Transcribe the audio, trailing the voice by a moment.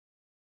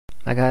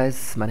Hi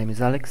guys, my name is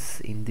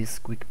Alex. In this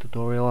quick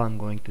tutorial I'm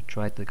going to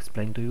try to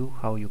explain to you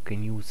how you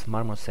can use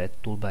Marmoset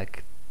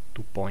Toolbag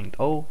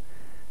 2.0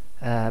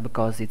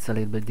 because it's a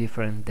little bit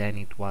different than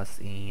it was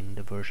in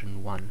the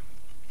version 1.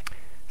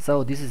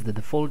 So this is the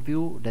default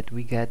view that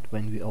we get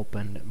when we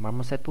open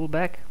Marmoset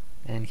Toolbag,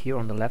 and here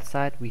on the left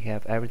side we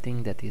have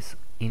everything that is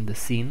in the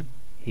scene.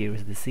 Here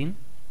is the scene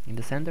in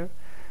the center,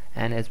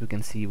 and as we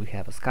can see we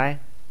have a sky,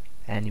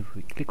 and if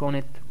we click on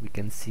it we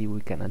can see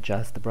we can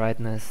adjust the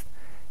brightness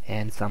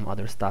and some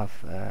other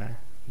stuff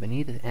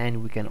beneath,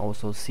 and we can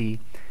also see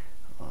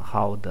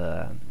how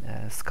the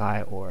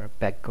sky or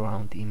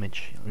background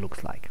image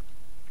looks like.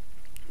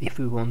 If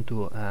we want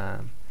to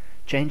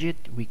change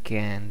it, we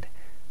can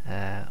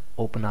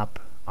open up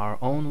our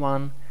own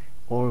one,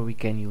 or we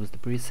can use the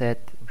preset.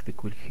 If we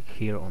click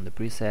here on the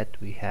preset,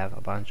 we have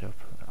a bunch of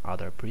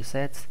other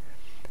presets,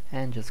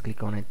 and just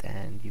click on it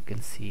and you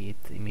can see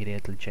it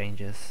immediately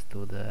changes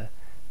to the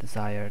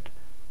desired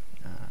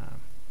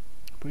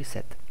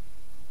preset.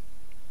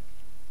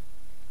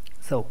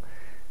 So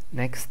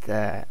next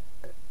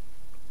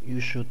you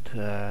should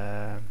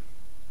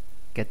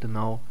get to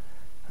know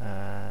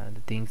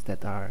the things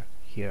that are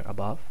here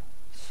above.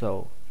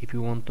 So if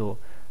you want to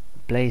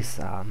place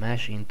a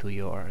mesh into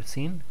your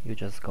scene, you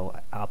just go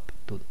up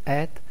to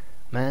add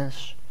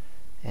mesh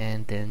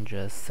and then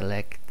just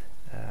select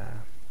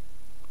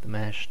the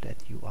mesh that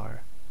you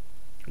are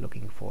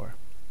looking for.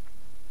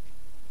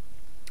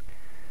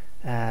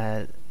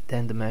 Then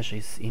the mesh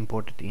is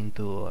imported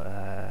into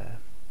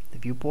the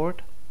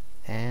viewport,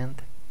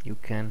 and you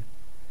can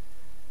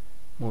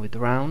move it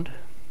around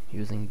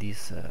using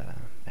these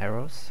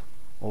arrows,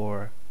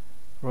 or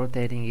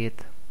rotating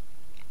it,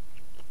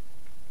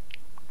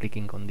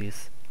 clicking on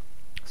these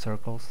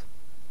circles,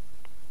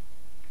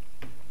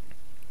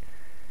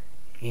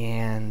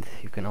 and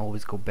you can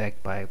always go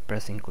back by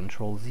pressing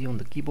Ctrl Z on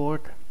the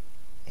keyboard.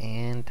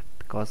 And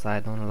because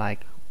I don't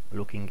like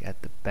looking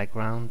at the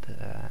background,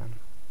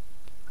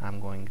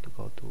 I'm going to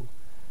go to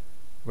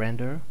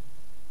render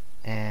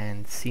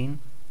and scene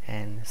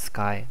and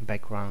sky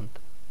background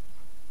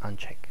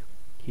uncheck.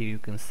 Here you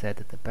can set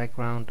the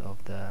background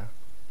of the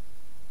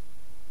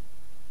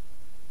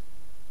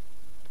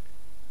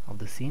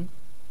scene.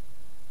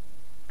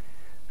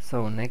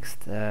 So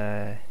next,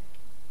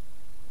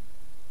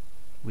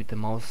 with the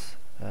mouse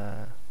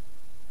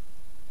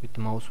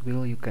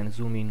wheel you can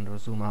zoom in or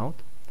zoom out.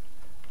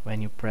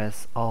 When you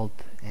press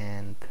Alt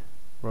and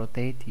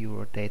rotate, you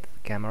rotate the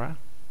camera.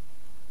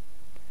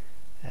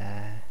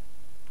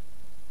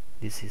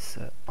 This is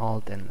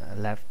Alt and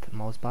left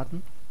mouse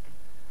button.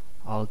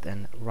 Alt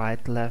and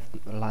right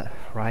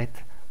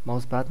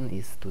mouse button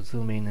is to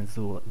zoom in and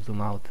zoom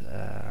out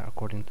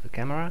according to the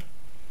camera.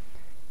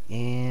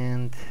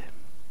 And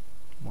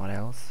what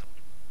else?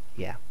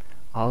 Yeah,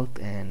 Alt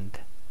and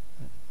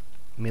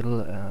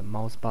middle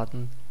mouse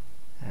button,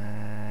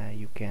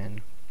 you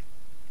can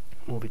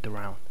move it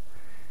around.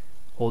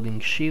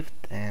 Holding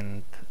Shift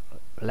and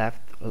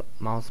left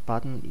mouse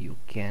button, you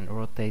can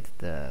rotate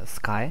the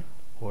sky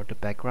or the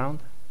background,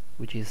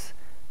 which is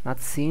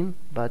not seen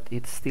but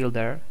it's still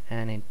there,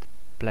 and it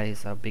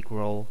plays a big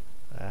role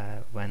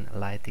when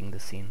lighting the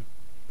scene.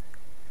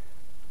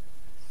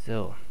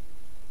 So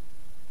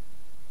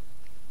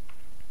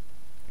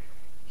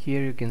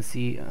here you can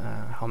see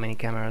how many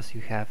cameras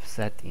you have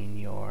set in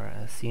your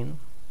scene.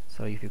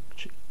 So if you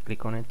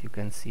click on it, you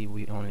can see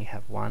we only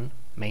have one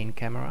main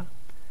camera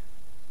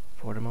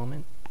for the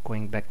moment.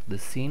 Going back to the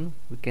scene,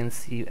 we can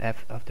see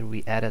after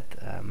we added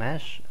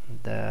mesh,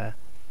 a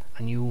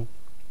new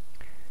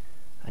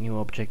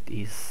object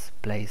is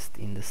placed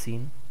in the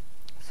scene,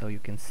 so you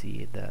can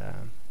see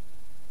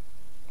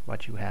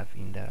what you have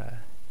in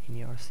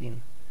your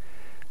scene.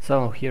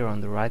 So here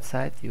on the right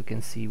side you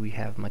can see we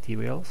have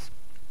materials,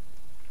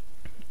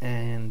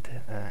 and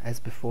as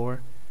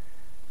before,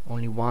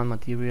 only one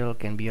material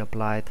can be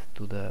applied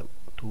to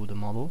the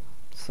model.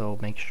 So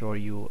make sure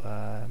you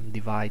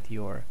divide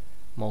your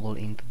model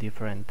into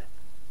different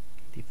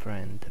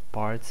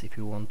parts if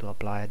you want to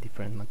apply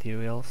different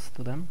materials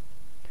to them.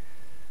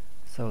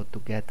 So to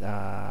get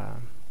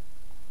a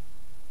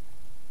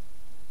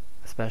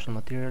special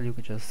material, you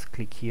can just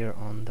click here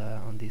on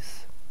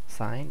this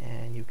sign,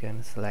 and you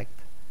can select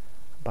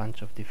a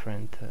bunch of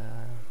different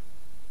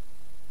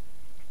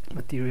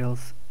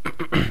materials.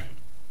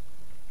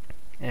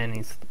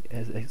 And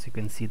as you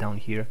can see down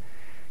here,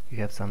 you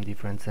have some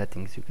different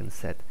settings you can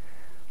set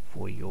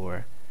for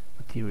your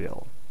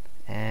material.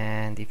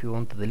 And if you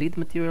want to delete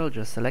material,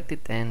 just select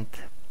it and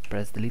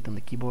press delete on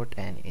the keyboard,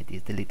 and it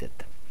is deleted.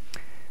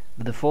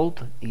 The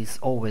default is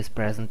always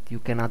present. You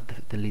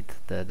cannot delete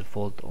the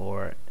default,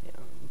 or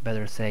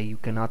better say, you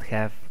cannot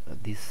have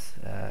this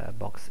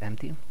box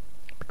empty,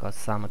 because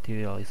some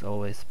material is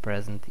always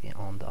present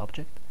on the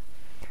object.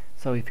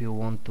 So if you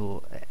want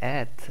to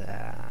add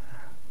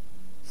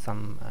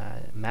some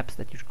maps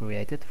that you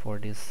created for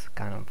this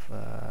kind of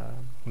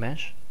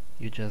mesh,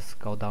 you just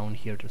go down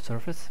here to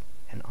surface,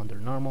 and under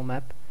normal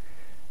map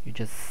you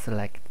just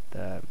select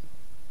the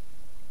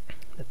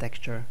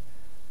texture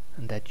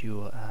that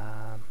you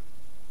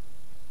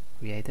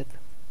created,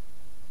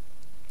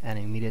 and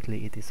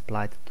immediately it is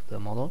applied to the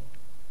model.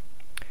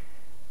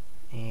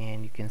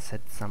 And you can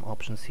set some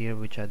options here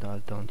which I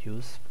don't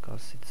use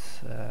because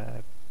it's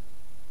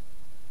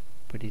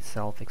pretty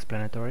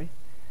self-explanatory.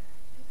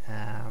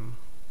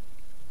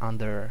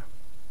 Under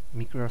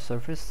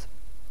microsurface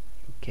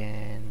you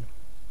can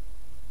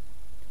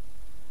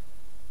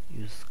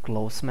use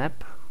close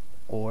map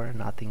or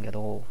nothing at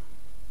all,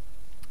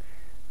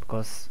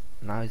 because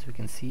now as we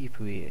can see, if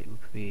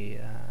we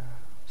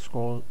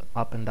scroll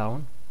up and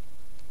down,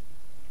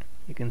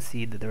 you can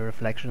see that the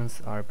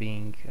reflections are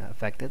being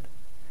affected.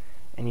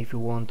 And if you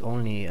want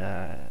only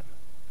the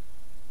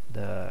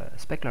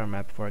specular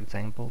map, for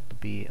example, to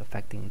be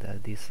affecting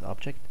this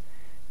object,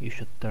 you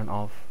should turn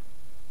off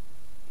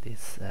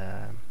this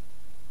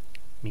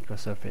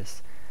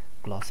microsurface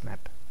gloss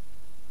map.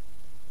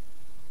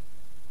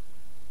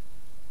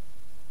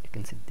 You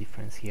can see the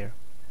difference here,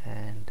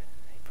 and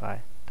if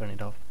I turn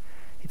it off,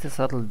 it's a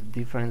subtle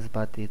difference,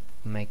 but it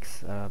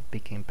makes a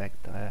big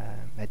impact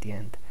at the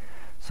end.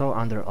 So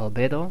under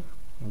albedo,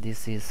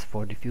 this is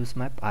for diffuse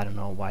map. I don't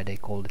know why they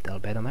called it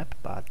albedo map,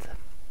 but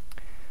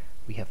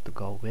we have to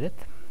go with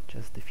it.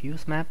 Just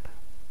diffuse map.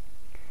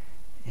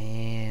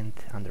 And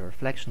under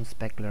reflection,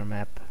 specular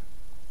map.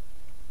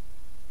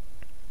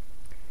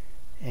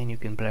 And you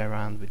can play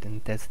around with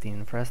intensity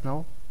in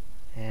Fresnel.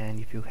 And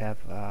if you have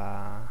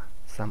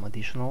some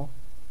additional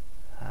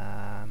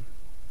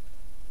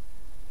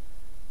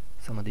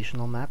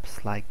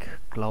maps like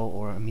glow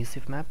or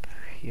emissive map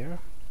here,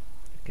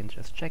 you can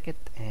just check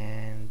it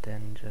and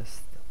then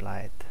just apply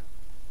it.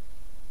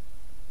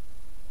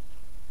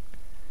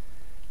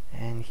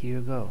 And here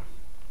you go.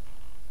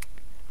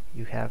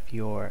 You have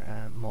your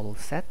model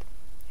set,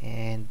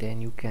 and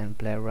then you can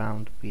play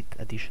around with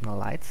additional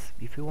lights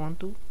if you want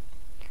to.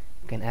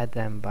 You can add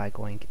them by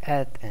going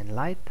add and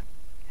light,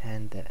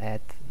 and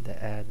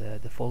the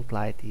default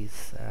light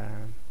is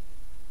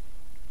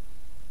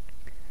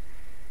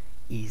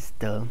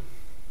the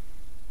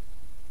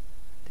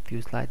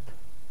diffuse light.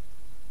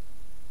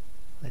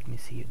 Let me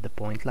see, the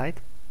point light,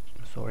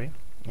 sorry.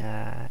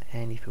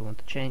 And if you want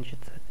to change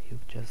it, you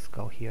just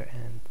go here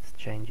and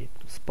change it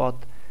to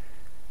spot,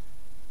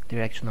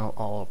 directional,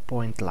 or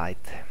point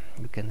light.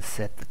 You can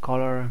set the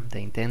color, the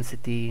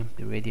intensity,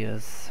 the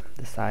radius,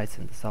 the size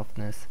and the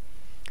softness,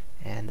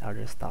 and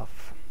other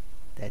stuff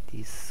that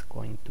is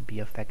going to be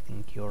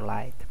affecting your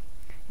light.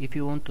 If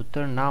you want to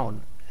turn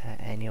on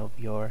any of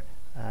your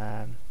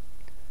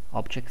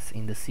objects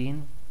in the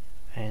scene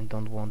and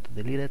don't want to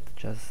delete it,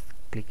 just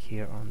click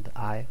here on the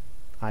eye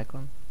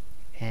icon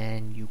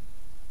and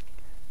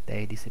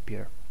they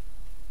disappear.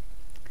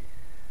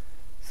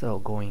 So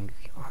going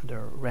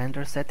under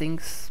render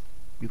settings,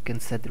 you can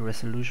set the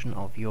resolution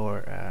of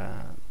your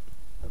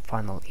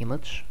final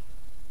image.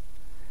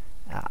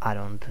 I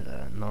don't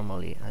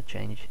normally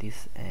change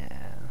this.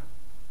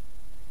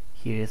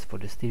 Here is for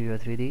the stereo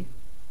 3D.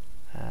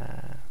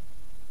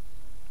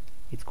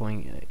 It's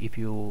going, if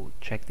you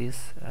check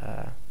this,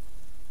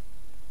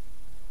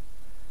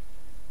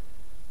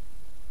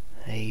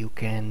 you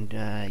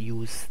can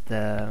use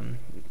the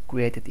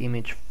created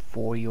image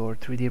for your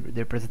 3D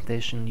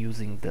representation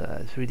using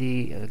the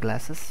 3D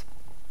glasses.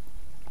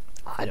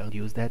 I don't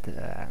use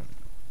that,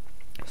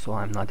 so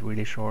I'm not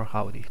really sure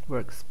how it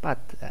works, but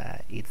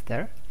it's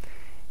there.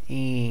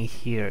 In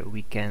here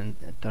we can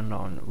turn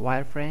on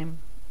wireframe,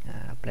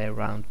 play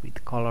around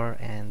with color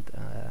and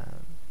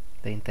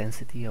the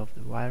intensity of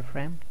the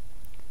wireframe.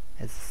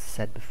 As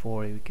said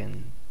before, you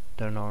can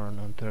turn on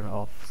and turn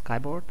off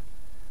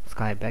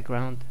sky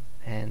background,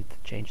 and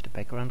change the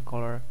background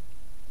color.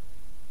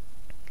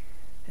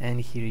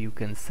 And here you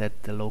can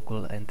set the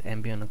local and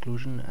ambient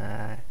occlusion,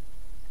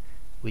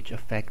 which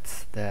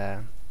affects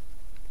the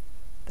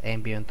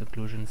ambient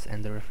occlusions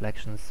and the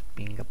reflections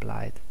being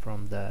applied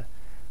from the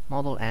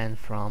model and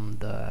from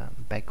the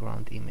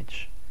background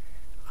image.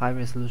 High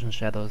resolution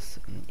shadows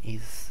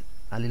is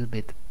a little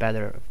bit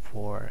better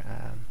for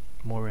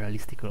more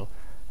realistic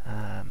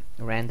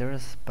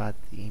renders, but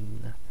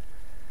in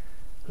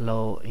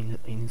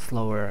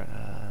slower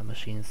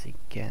machines it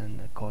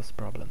can cause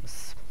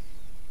problems.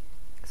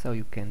 So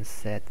you can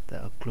set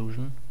the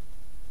occlusion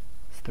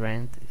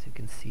strength, as you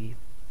can see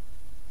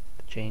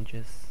the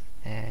changes,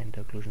 and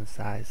the occlusion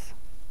size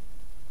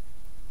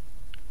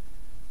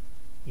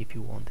if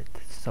you want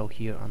it. So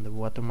here on the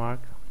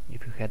watermark,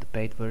 if you had a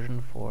paid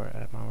version for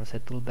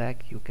Marmoset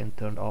Toolbag, you can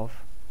turn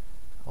off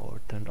or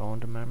turn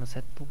on the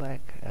Marmoset Toolbag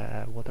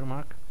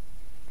watermark,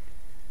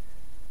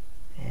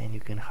 and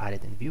you can hide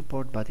it in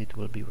viewport, but it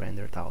will be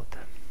rendered out.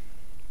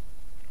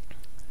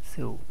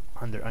 So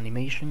under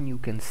animation you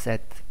can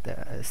set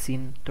the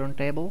scene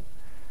turntable,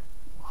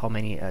 how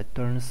many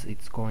turns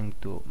it's going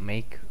to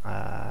make,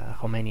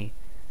 how many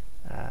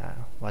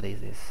what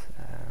is this,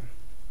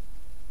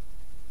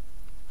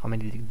 how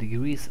many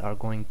degrees are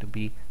going to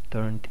be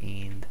turned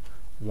in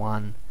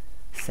 1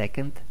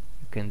 second.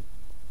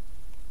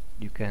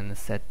 You can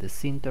set the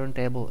scene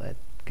turntable at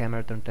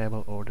camera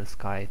turntable or the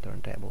sky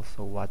turntable.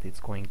 So what it's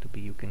going to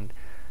be, you can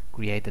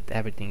create that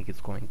everything is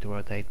going to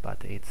rotate,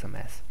 but it's a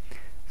mess.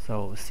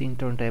 So scene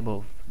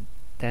turntable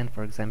 10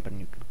 for example,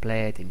 you can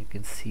play it and you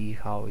can see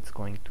how it's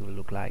going to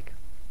look like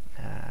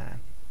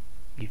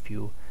if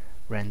you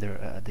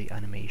render the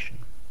animation.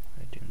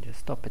 You can just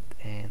stop it,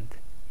 and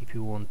if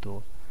you want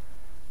to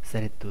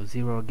set it to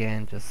 0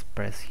 again, just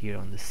press here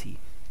on the C.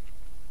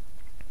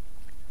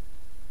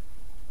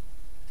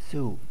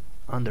 So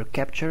under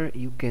capture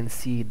you can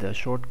see the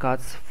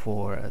shortcuts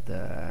for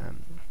the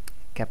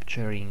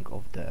capturing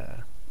of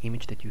the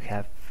image that you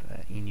have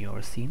in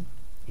your scene.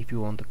 If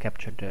you want to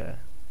capture the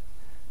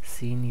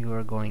scene, you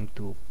are going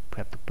to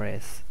have to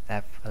press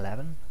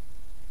F11.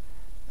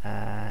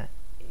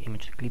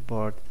 Image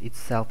clipboard, it's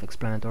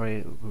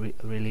self-explanatory,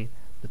 really.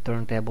 The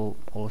turntable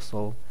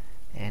also,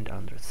 and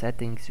under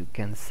settings you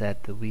can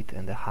set the width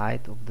and the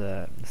height of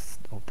the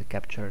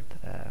captured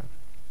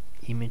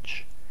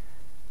image.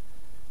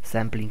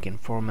 Sampling and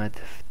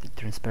format, the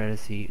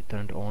transparency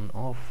turned on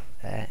off,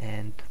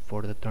 and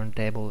for the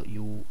turntable,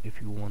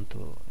 if you want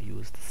to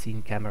use the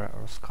scene camera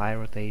or sky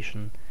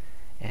rotation,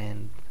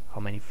 and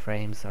how many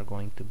frames are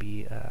going to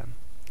be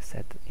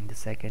set in the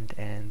second,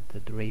 and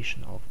the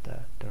duration of the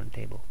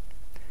turntable.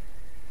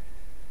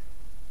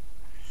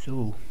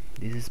 So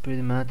this is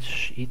pretty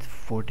much it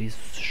for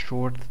this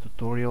short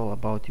tutorial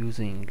about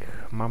using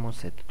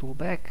Marmoset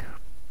Toolbag.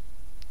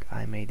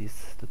 I made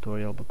this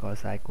tutorial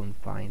because I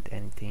couldn't find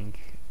anything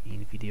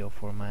in video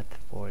format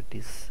for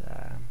this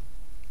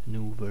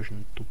new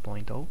version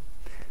 2.0.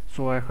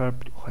 So I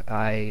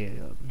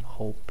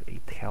hope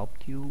it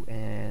helped you,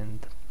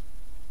 and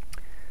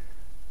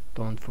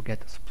don't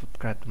forget to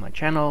subscribe to my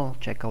channel,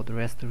 check out the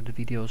rest of the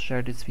videos,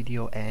 share this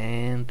video,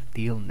 and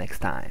till next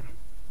time.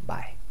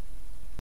 Bye.